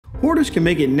Hoarders can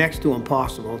make it next to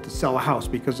impossible to sell a house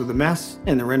because of the mess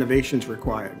and the renovations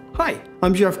required. Hi,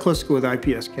 I'm Jeff Kliska with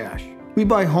IPS Cash. We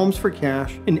buy homes for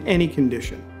cash in any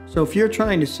condition. So if you're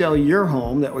trying to sell your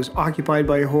home that was occupied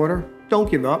by a hoarder,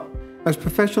 don't give up. As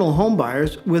professional home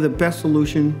buyers, we're the best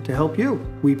solution to help you.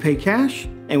 We pay cash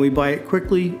and we buy it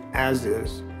quickly as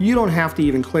is. You don't have to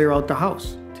even clear out the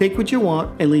house. Take what you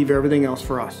want and leave everything else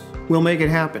for us. We'll make it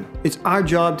happen. It's our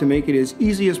job to make it as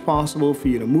easy as possible for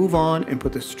you to move on and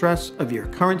put the stress of your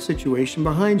current situation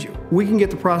behind you. We can get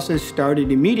the process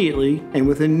started immediately, and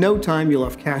within no time you'll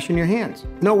have cash in your hands.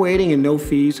 No waiting and no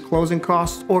fees, closing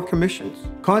costs, or commissions.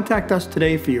 Contact us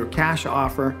today for your cash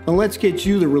offer, and let's get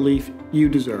you the relief you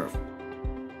deserve.